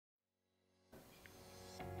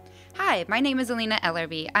Hi, my name is Alina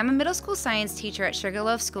Ellerby. I'm a middle school science teacher at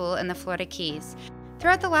Sugarloaf School in the Florida Keys.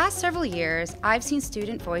 Throughout the last several years, I've seen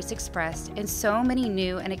student voice expressed in so many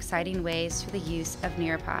new and exciting ways through the use of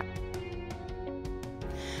Nearpod.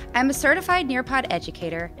 I'm a certified Nearpod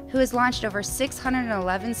educator who has launched over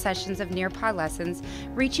 611 sessions of Nearpod lessons,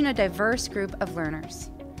 reaching a diverse group of learners.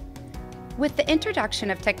 With the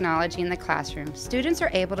introduction of technology in the classroom, students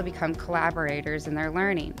are able to become collaborators in their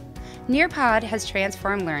learning. Nearpod has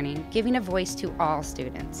transformed learning, giving a voice to all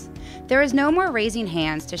students. There is no more raising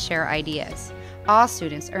hands to share ideas. All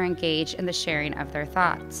students are engaged in the sharing of their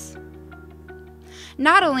thoughts.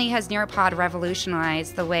 Not only has Nearpod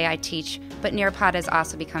revolutionized the way I teach, but Nearpod has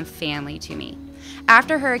also become family to me.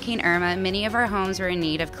 After Hurricane Irma, many of our homes were in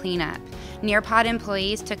need of cleanup. Nearpod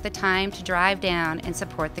employees took the time to drive down and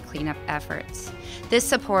support the cleanup efforts. This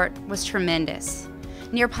support was tremendous.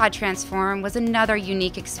 Nearpod Transform was another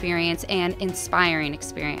unique experience and inspiring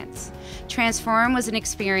experience. Transform was an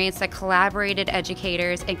experience that collaborated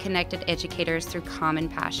educators and connected educators through common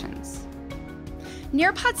passions.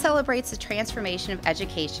 Nearpod celebrates the transformation of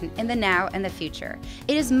education in the now and the future.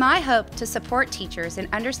 It is my hope to support teachers in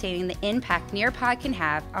understanding the impact Nearpod can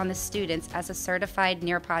have on the students as a certified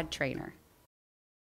Nearpod trainer.